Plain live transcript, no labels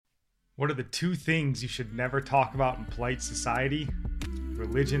What are the two things you should never talk about in polite society?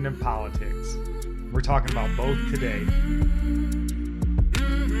 Religion and politics. We're talking about both today.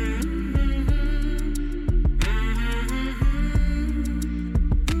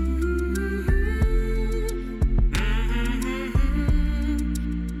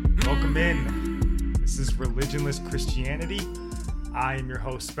 Welcome in. This is Religionless Christianity. I am your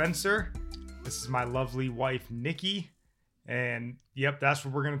host, Spencer. This is my lovely wife, Nikki. And yep, that's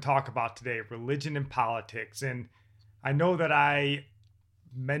what we're going to talk about today, religion and politics. And I know that I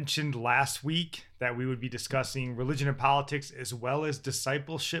mentioned last week that we would be discussing religion and politics as well as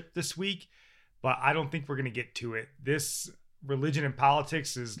discipleship this week, but I don't think we're going to get to it. This religion and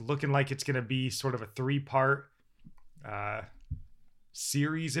politics is looking like it's going to be sort of a three-part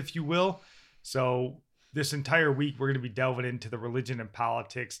series, if you will. So this entire week, we're going to be delving into the religion and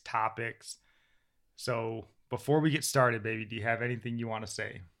politics topics. So before we get started, baby, do you have anything you want to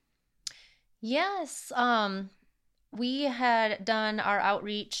say? Yes. We had done our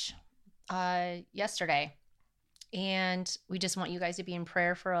outreach yesterday, and we just want you guys to be in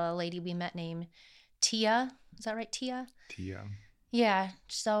prayer for a lady we met named Tia. Is that right, Tia? Tia. Yeah.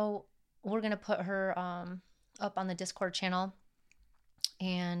 So we're going to put her up on the Discord channel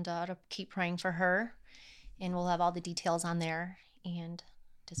and to keep praying for her, and we'll have all the details on there. And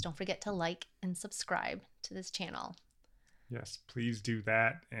just don't forget to like and subscribe to this channel. Yes, please do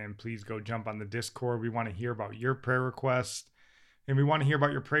that. And please go jump on the Discord. We want to hear about your prayer requests. And we want to hear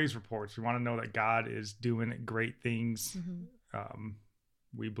about your praise reports. We want to know that God is doing great things. Mm-hmm.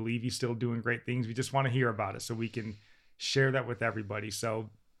 We believe he's still doing great things. We just want to hear about it so we can share that with everybody. So,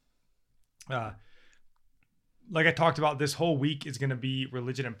 like I talked about, this whole week is going to be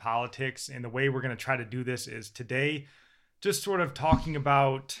religion and politics. And the way we're going to try to do this is today, just sort of talking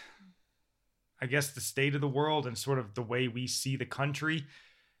about, I guess, the state of the world and sort of the way we see the country.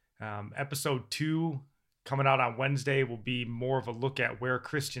 Episode 2 coming out on Wednesday will be more of a look at where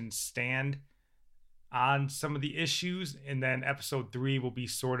Christians stand on some of the issues. And then episode 3 will be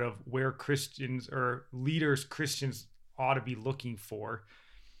sort of where Christians or leaders Christians ought to be looking for.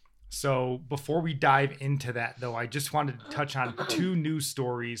 So before we dive into that, though, I just wanted to touch on 2 news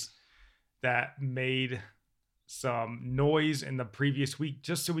stories that made some noise in the previous week,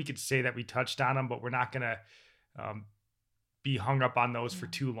 just so we could say that we touched on them, but we're not going to be hung up on those for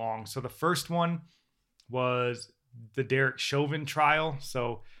too long. So the first one was the Derek Chauvin trial.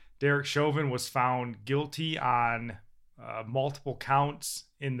 So Derek Chauvin was found guilty on multiple counts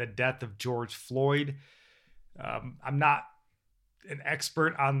in the death of George Floyd. I'm not an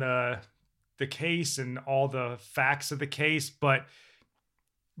expert on the case and all the facts of the case, but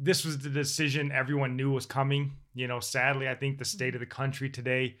this was the decision everyone knew was coming. You know, sadly, I think the state of the country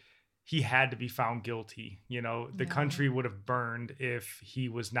today, he had to be found guilty. You know, the country would have burned if he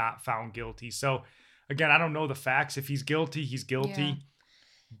was not found guilty. So again, I don't know the facts. If he's guilty, he's guilty. Yeah.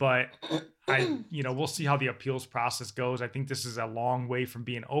 But we'll see how the appeals process goes. I think this is a long way from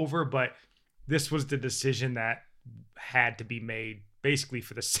being over, but this was the decision that had to be made basically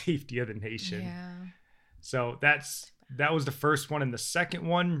for the safety of the nation. Yeah. So that was the first one. And the second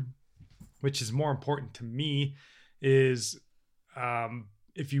one, which is more important to me, is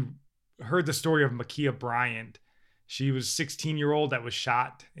if you heard the story of Ma'Khia Bryant, she was a 16-year-old that was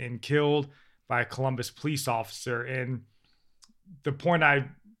shot and killed by a Columbus police officer. And the point I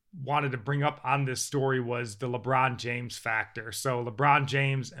wanted to bring up on this story was the LeBron James factor. So LeBron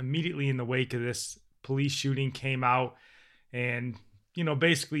James, immediately in the wake of this police shooting, came out and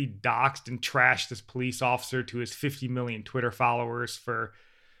basically doxed and trashed this police officer to his 50 million Twitter followers for,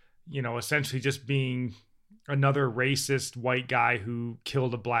 essentially just being another racist white guy who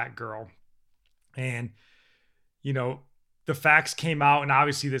killed a black girl. And, the facts came out, and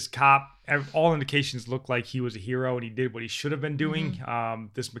obviously this cop, all indications look like he was a hero and he did what he should have been doing. Mm-hmm.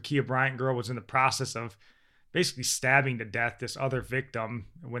 This Ma'Khia Bryant girl was in the process of basically stabbing to death this other victim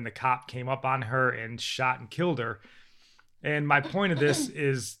when the cop came up on her and shot and killed her. And my point of this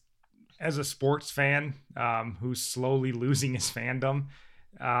is, as a sports fan who's slowly losing his fandom,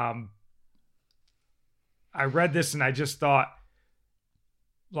 I read this and I just thought,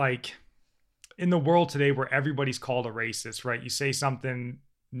 like, in the world today where everybody's called a racist, right? You say something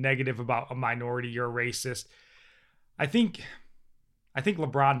negative about a minority, you're a racist. I think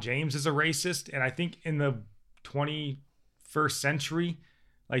LeBron James is a racist. And I think in the 21st century,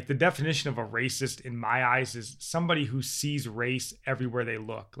 like, the definition of a racist in my eyes is somebody who sees race everywhere they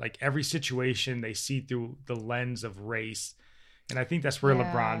look. Like, every situation they see through the lens of race. And I think that's where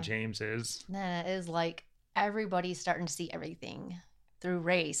LeBron James is. That is, like, everybody's starting to see everything through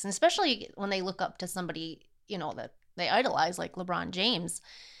race. And especially when they look up to somebody, that they idolize, like LeBron James.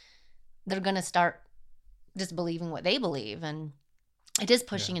 they're going to start just believing what they believe. And it is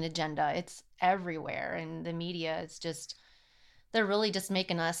pushing an agenda. It's everywhere. And the media is just, they're really just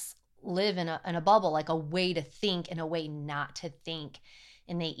making us live in a bubble, like a way to think and a way not to think.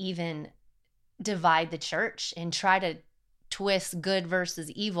 And they even divide the church and try to twist good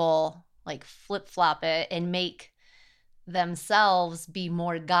versus evil, like flip-flop it and make themselves be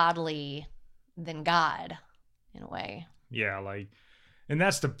more godly than God in a way. Yeah, like, and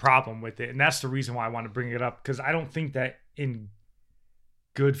that's the problem with it. And that's the reason why I want to bring it up, because I don't think that in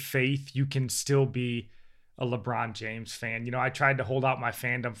good faith you can still be a LeBron James fan. You know, I tried to hold out my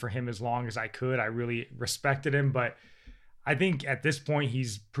fandom for him as long as I could. I really respected him, but I think at this point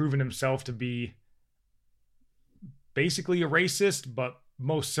he's proven himself to be basically a racist, but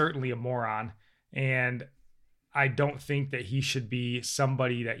most certainly a moron. And I don't think that he should be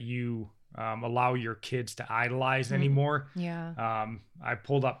somebody that you allow your kids to idolize anymore. Yeah. I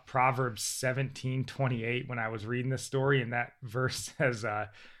pulled up Proverbs 17:28 when I was reading this story, and that verse says,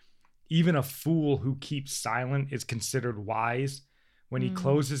 even a fool who keeps silent is considered wise. When he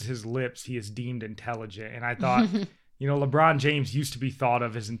closes his lips, he is deemed intelligent. And I thought, you know, LeBron James used to be thought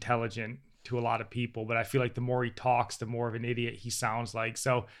of as intelligent to a lot of people, but I feel like the more he talks, the more of an idiot he sounds like.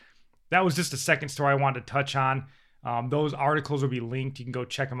 So that was just a second story I wanted to touch on. Those articles will be linked. You can go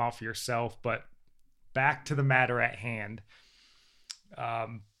check them out for yourself. But back to the matter at hand.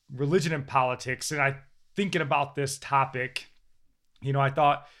 Religion and politics. And thinking about this topic, you know, I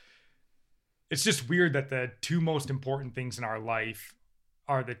thought it's just weird that the two most important things in our life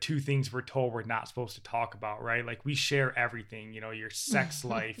are the two things we're told we're not supposed to talk about, right? Like, we share everything, you know, your sex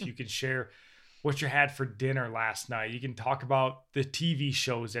life. You can share what you had for dinner last night. You can talk about the TV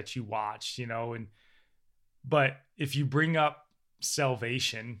shows that you watched, you know, but if you bring up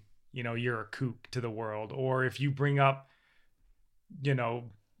salvation, you know, you're a kook to the world. Or if you bring up, you know,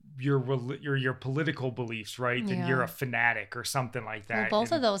 your political beliefs, right? Then you're a fanatic or something like that. Well,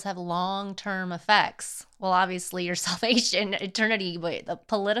 both of those have long-term effects. Well, obviously your salvation, eternity, but the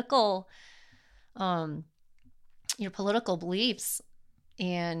political, your political beliefs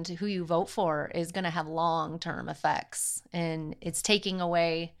and who you vote for is going to have long-term effects. And it's taking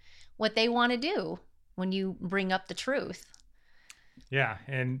away what they want to do when you bring up the truth. Yeah.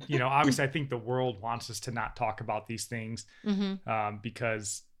 And, you know, obviously I think the world wants us to not talk about these things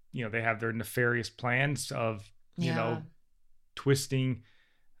because, you know, they have their nefarious plans of, you know, twisting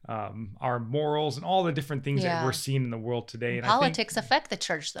our morals and all the different things that we're seeing in the world today. And politics affect the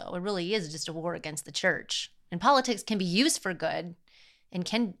church, though. It really is just a war against the church. And politics can be used for good and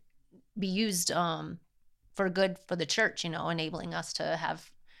can be used for good for the church, you know, enabling us to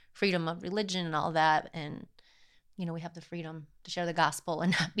have freedom of religion and all that. And, you know, we have the freedom to share the gospel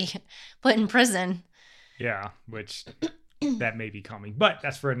and not be put in prison. Yeah, which that may be coming, but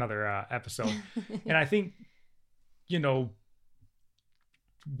that's for another episode. And I think, you know,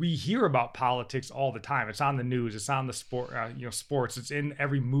 we hear about politics all the time. It's on the news. It's on the sports. It's in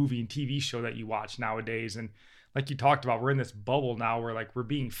every movie and TV show that you watch nowadays. And like you talked about, we're in this bubble now where like we're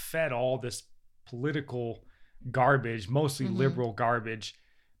being fed all this political garbage, mostly liberal garbage,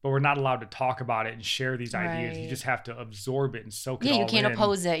 but we're not allowed to talk about it and share these ideas. You just have to absorb it and soak it all in. Yeah, you can't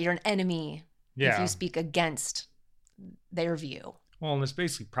oppose it. You're an enemy if you speak against their view. Well, and it's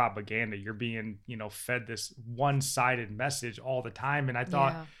basically propaganda. You're being, you know, fed this one-sided message all the time. And I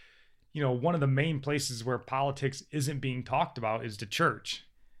thought, you know, one of the main places where politics isn't being talked about is the church.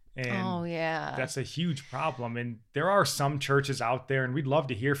 And that's a huge problem. And there are some churches out there, and we'd love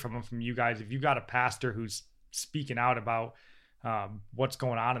to hear from you guys. If you've got a pastor who's speaking out about what's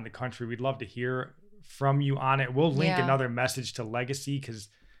going on in the country, we'd love to hear from you on it. We'll link another message to Legacy, because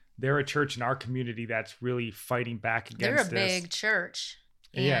they're a church in our community that's really fighting back against this. They're a big church.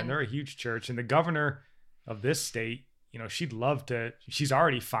 And they're a huge church. And the governor of this state, you know, she's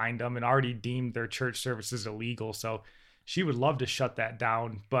already fined them and already deemed their church services illegal. So she would love to shut that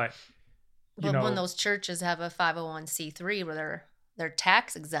down. But, you know, when those churches have a 501c3 where they're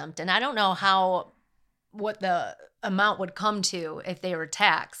tax exempt, and I don't know what the amount would come to if they were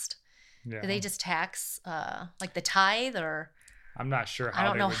taxed. Do they just tax like the tithe, or I'm not sure how I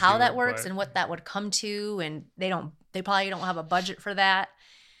don't know how that works and what that would come to, and they probably don't have a budget for that.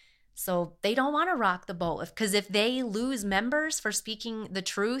 So they don't want to rock the boat, because if they lose members for speaking the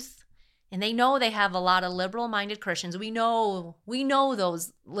truth, and they know they have a lot of liberal-minded Christians, we know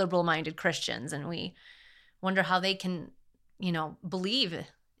those liberal-minded Christians, and we wonder how they can, you know, believe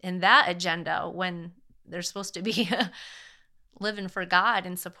in that agenda when they're supposed to be living for God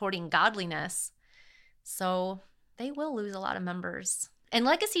and supporting godliness. So they will lose a lot of members. And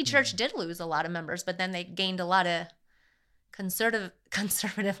Legacy Church did lose a lot of members, but then they gained a lot of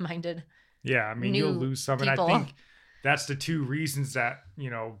conservative minded Yeah, I mean, you'll new lose some. And I people. think that's the two reasons that,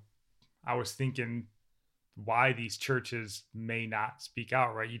 I was thinking why these churches may not speak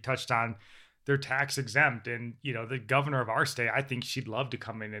out, right? You touched on they're tax exempt. And, the governor of our state, I think she'd love to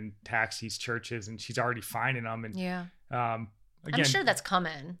come in and tax these churches, and she's already fining them. And Yeah. again, I'm sure that's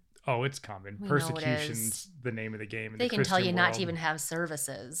coming. oh, it's coming. We know it Persecution's the name of the game. In They the can tell Christian you not world. to even have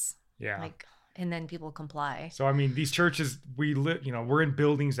services. Yeah. And then people comply. So, I mean, these churches, we're in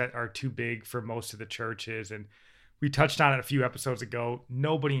buildings that are too big for most of the churches. And we touched on it a few episodes ago.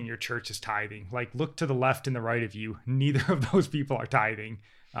 Nobody in your church is tithing. Like, look to the left and the right of you. Neither of those people are tithing.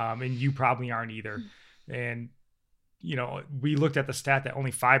 And you probably aren't either. And, we looked at the stat that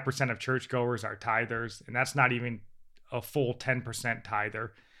only 5% of churchgoers are tithers. And that's not even a full 10%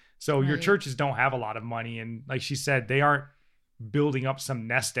 tither. So your churches don't have a lot of money. And like she said, they aren't building up some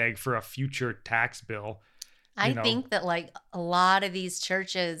nest egg for a future tax bill. I think that a lot of these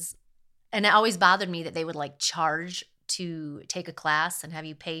churches, and it always bothered me that they would charge to take a class and have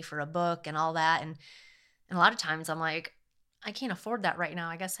you pay for a book and all that. And a lot of times I'm like, I can't afford that right now.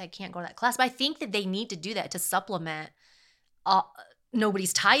 I guess I can't go to that class. But I think that they need to do that to supplement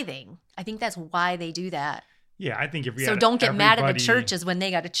nobody's tithing. I think that's why they do that. Yeah, I think if we don't get mad at the churches when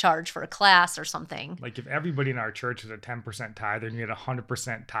they got to charge for a class or something. Like if everybody in our church is a 10% tither and you had a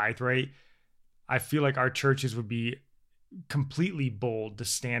 100% tithe rate, I feel like our churches would be completely bold to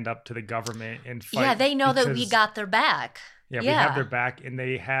stand up to the government and fight. Yeah, they know that we got their back. Yeah, we have their back, and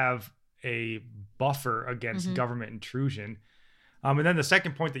they have a buffer against government intrusion. And then the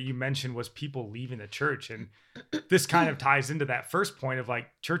second point that you mentioned was people leaving the church. And this kind of ties into that first point of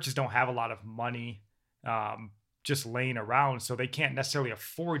churches don't have a lot of money just laying around, so they can't necessarily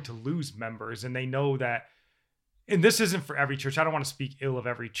afford to lose members. And they know that, and this isn't for every church. I don't want to speak ill of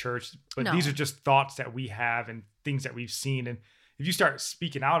every church, but these are just thoughts that we have and things that we've seen. And if you start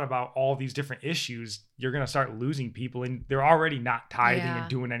speaking out about all these different issues, you're going to start losing people, and they're already not tithing and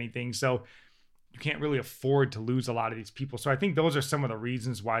doing anything. So you can't really afford to lose a lot of these people. So I think those are some of the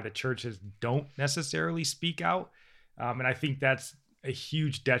reasons why the churches don't necessarily speak out. And I think that's a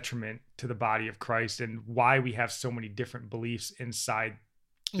huge detriment to the body of Christ, and why we have so many different beliefs inside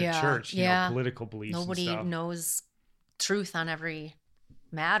the church, political beliefs. Nobody and stuff. knows truth on every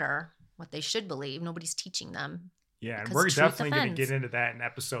matter, what they should believe. Nobody's teaching them. Yeah, and we're definitely going to get into that in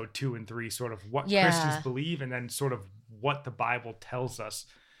episode 2 and 3, sort of what Christians believe, and then sort of what the Bible tells us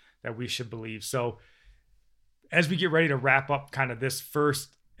that we should believe. So as we get ready to wrap up kind of this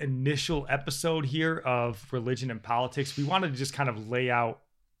first initial episode here of Religion and Politics, we wanted to just kind of lay out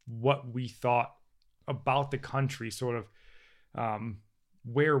what we thought about the country, sort of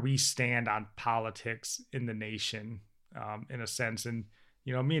where we stand on politics in the nation, in a sense. And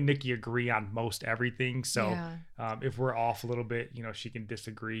me and Nikki agree on most everything. So if we're off a little bit, she can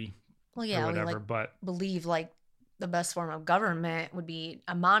disagree. Well, or whatever. But believe the best form of government would be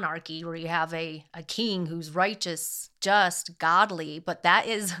a monarchy where you have a king who's righteous, just, godly. But that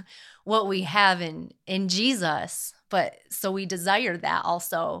is what we have in Jesus. But so we desire that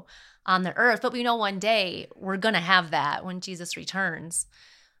also on the earth. But we know one day we're going to have that when Jesus returns.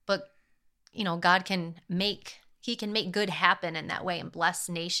 But, God can make good happen in that way and bless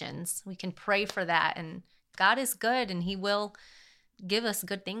nations. We can pray for that. And God is good, and he will give us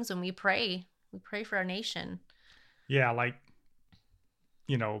good things when we pray. We pray for our nation. Yeah,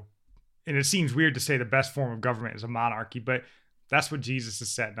 and it seems weird to say the best form of government is a monarchy, but that's what Jesus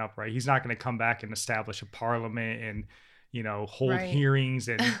is setting up, right? He's not going to come back and establish a parliament and, hold hearings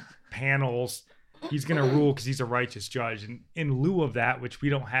and panels. He's going to rule because he's a righteous judge. And in lieu of that, which we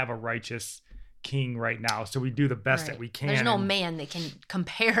don't have a righteous king right now, so we do the best that we can. There's no man that can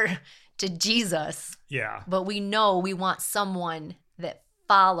compare to Jesus. Yeah. But we know we want someone that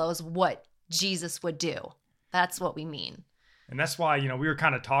follows what Jesus would do. That's what we mean. And that's why, we were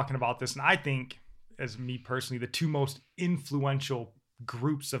kind of talking about this. And I think, as me personally, the two most influential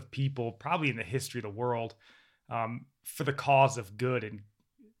groups of people probably in the history of the world for the cause of good and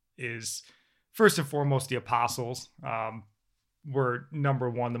is first and foremost the apostles. Were number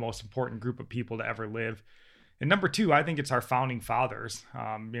one, the most important group of people to ever live. And number two, I think it's our founding fathers,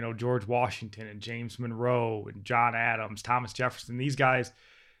 George Washington and James Monroe and John Adams, Thomas Jefferson. These guys,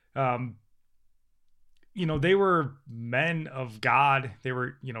 they were men of God. They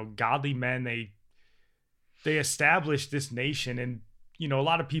were, godly men. They established this nation. And, a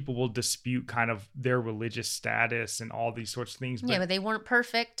lot of people will dispute kind of their religious status and all these sorts of things. But they weren't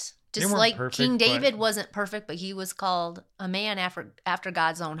perfect. Just like King David wasn't perfect, but he was called a man after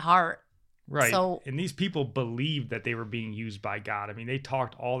God's own heart. Right. So, and these people believed that they were being used by God. I mean, they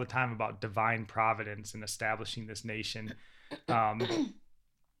talked all the time about divine providence and establishing this nation.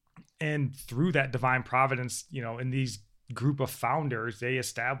 And through that divine providence, in these group of founders, they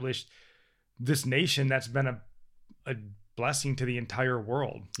established this nation that's been a blessing to the entire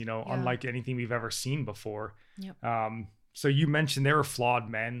world, unlike anything we've ever seen before. Yep. So you mentioned they were flawed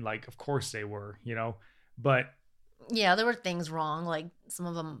men. Like, of course they were, but yeah, there were things wrong. Like some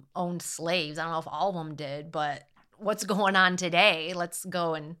of them owned slaves. I don't know if all of them did, but what's going on today? Let's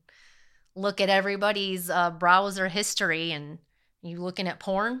go and look at everybody's browser history, and you looking at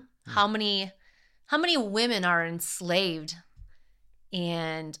porn. How many women are enslaved,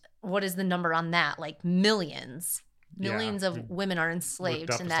 and what is the number on that? Like millions of women are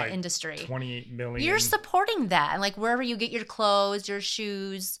enslaved in that industry. 28 million. You're supporting that, and like wherever you get your clothes, your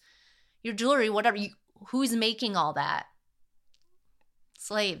shoes, your jewelry, whatever. Who's making all that?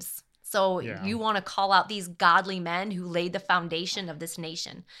 Slaves. So you want to call out these godly men who laid the foundation of this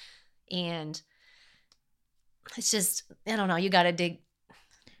nation. And it's just, I don't know, you got to dig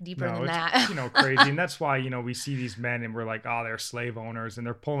deeper than that. Crazy. And that's why, we see these men and we're like, oh, they're slave owners and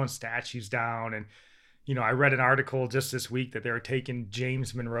they're pulling statues down. And, I read an article just this week that they were taking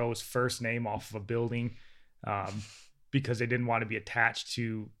James Monroe's first name off of a building because they didn't want to be attached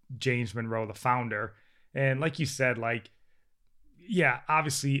to James Monroe, the founder. And like you said, like, yeah,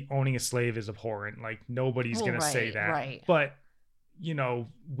 obviously owning a slave is abhorrent. Like nobody's going to say that. Right. But,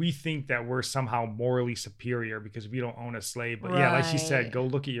 we think that we're somehow morally superior because we don't own a slave. But yeah, like you said, go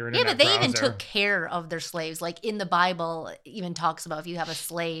look at your internet browser. Even took care of their slaves. Like in the Bible, it even talks about if you have a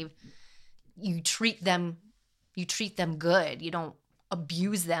slave, you treat them good. You don't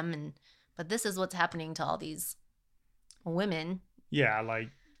abuse them. But this is what's happening to all these women. Yeah, like,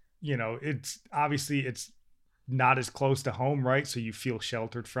 it's obviously it's not as close to home, right? So you feel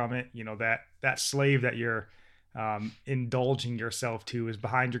sheltered from it. That slave that you're indulging yourself to is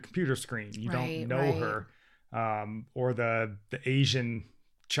behind your computer screen. You don't know her. Or the Asian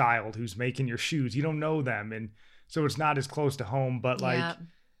child who's making your shoes. You don't know them. And so it's not as close to home. But like,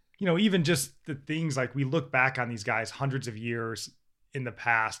 even just the things like we look back on these guys hundreds of years in the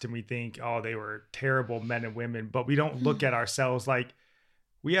past and we think, oh, they were terrible men and women. But we don't look at ourselves like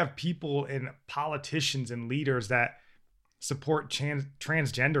we have people and politicians and leaders that support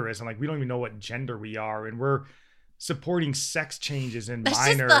transgenderism. Like we don't even know what gender we are. And we're supporting sex changes in minors.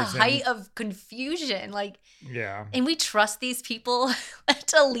 That's just the height of confusion. Like, yeah. And we trust these people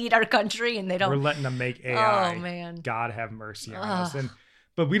to lead our country and they don't. We're letting them make AI. Oh, man. God have mercy on us.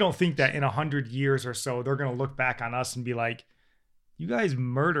 But we don't think that in 100 years or so, they're going to look back on us and be like, you guys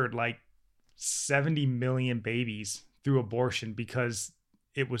murdered like 70 million babies through abortion because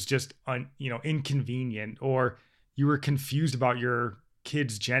it was just, inconvenient, or you were confused about your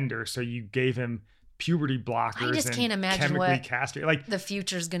kid's gender. So you gave him puberty blockers. I just can't imagine what castrate. the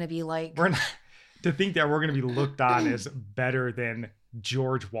future's going to be like. We're not, to think that we're going to be looked on as better than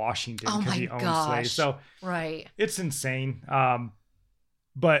George Washington because he owned slaves. So right. It's insane.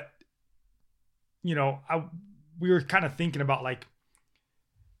 But we were kind of thinking about like,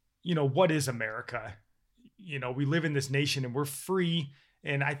 what is America? We live in this nation and we're free.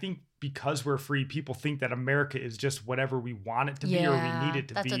 And I think because we're free, people think that America is just whatever we want it to be or we need it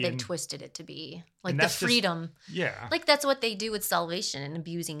to be. That's what they twisted it to be. Like the freedom. Like that's what they do with salvation and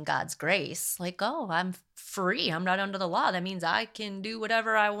abusing God's grace. Like, oh, I'm free. I'm not under the law. That means I can do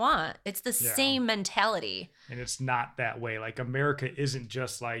whatever I want. It's the same mentality. And it's not that way. Like America isn't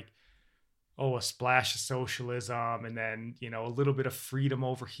just like, oh, a splash of socialism and then, a little bit of freedom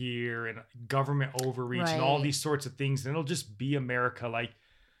over here and government overreach and all these sorts of things. And it'll just be America. Like,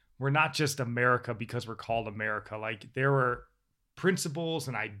 we're not just America because we're called America. Like, there were principles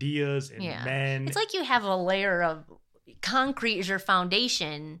and ideas and men. It's like you have a layer of concrete as your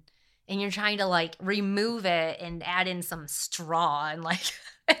foundation and you're trying to like remove it and add in some straw and like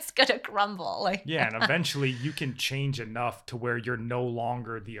it's going to crumble. Like, and eventually you can change enough to where you're no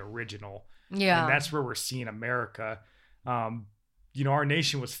longer the original. Yeah. And that's where we're seeing America. Our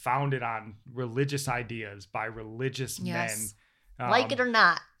nation was founded on religious ideas by religious men. Like it or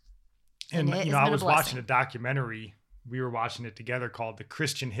not. And I was watching a documentary. We were watching it together called The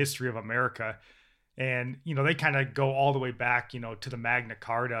Christian History of America. And, they kind of go all the way back, to the Magna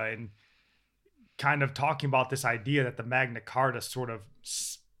Carta and kind of talking about this idea that the Magna Carta sort of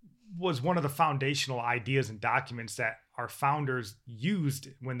was one of the foundational ideas and documents that our founders used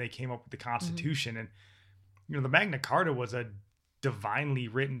when they came up with the Constitution. And, the Magna Carta was a divinely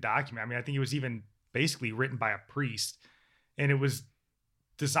written document. I mean, I think it was even basically written by a priest, and it was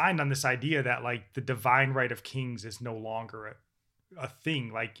designed on this idea that like the divine right of kings is no longer a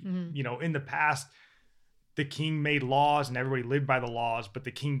thing. Like, in the past, the king made laws and everybody lived by the laws, but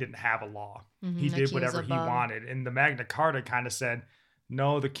the king didn't have a law. He The did king's whatever he above. wanted. And the Magna Carta kind of said,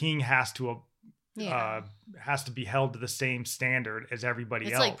 no, the king has to be held to the same standard as everybody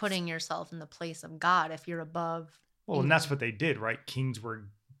It's else. like putting yourself in the place of God if you're above. Well, and that's what they did, right? Kings were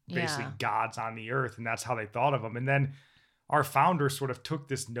basically gods on the earth, and that's how they thought of them. And then our founders sort of took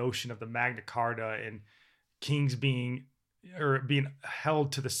this notion of the Magna Carta and kings being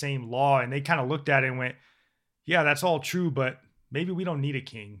held to the same law, and they kind of looked at it and went, yeah, that's all true, but maybe we don't need a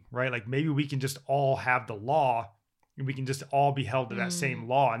king, right? Like maybe we can just all have the law and we can just all be held to that same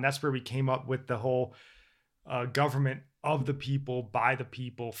law. And that's where we came up with the whole government of the people, by the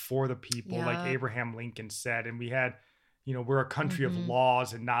people, for the people, like Abraham Lincoln said. And we had, we're a country of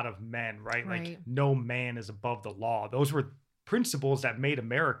laws and not of men, right? Like no man is above the law. Those were principles that made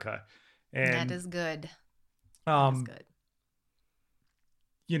America. And that is good.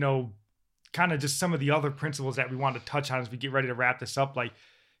 Kind of just some of the other principles that we want to touch on as we get ready to wrap this up, like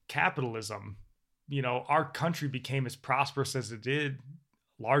capitalism. Our country became as prosperous as it did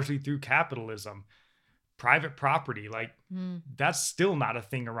largely through capitalism. Private property, like that's still not a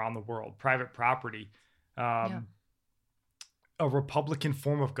thing around the world. Private property, a Republican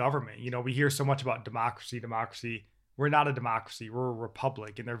form of government. We hear so much about democracy. We're not a democracy. We're a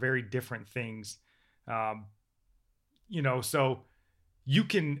republic, and they're very different things. So you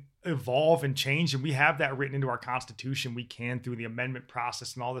can evolve and change, and we have that written into our Constitution. We can through the amendment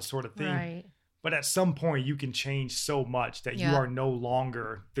process and all this sort of thing. Right. But at some point, you can change so much that you are no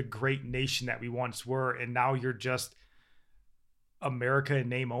longer the great nation that we once were, and now you're just America in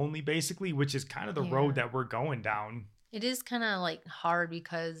name only, basically, which is kind of the road that we're going down. It is kind of like hard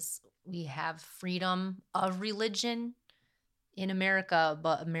because we have freedom of religion in America,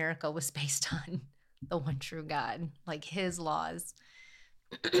 but America was based on the one true God, like his laws.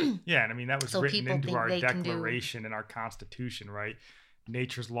 Yeah, and I mean, that was written into our Declaration and our Constitution, right?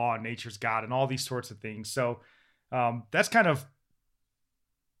 Nature's law, nature's God, and all these sorts of things. So that's kind of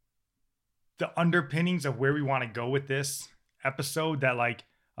the underpinnings of where we want to go with this episode, that like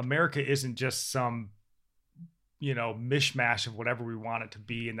America isn't just some, mishmash of whatever we want it to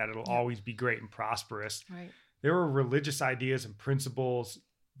be, and that it'll always be great and prosperous. Right. There were religious ideas and principles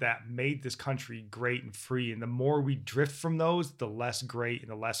that made this country great and free. And the more we drift from those, the less great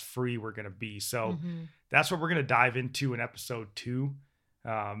and the less free we're going to be. So that's what we're going to dive into in episode 2.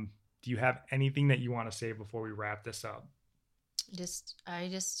 Do you have anything that you want to say before we wrap this up? I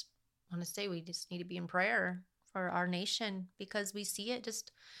just want to say we just need to be in prayer for our nation, because we see it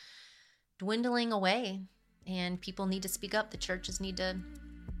just dwindling away, and people need to speak up. The churches need to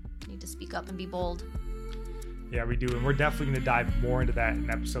speak up and be bold. Yeah, we do. And we're definitely going to dive more into that in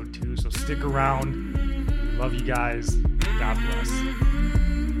episode 2. So stick around. Love you guys. God bless.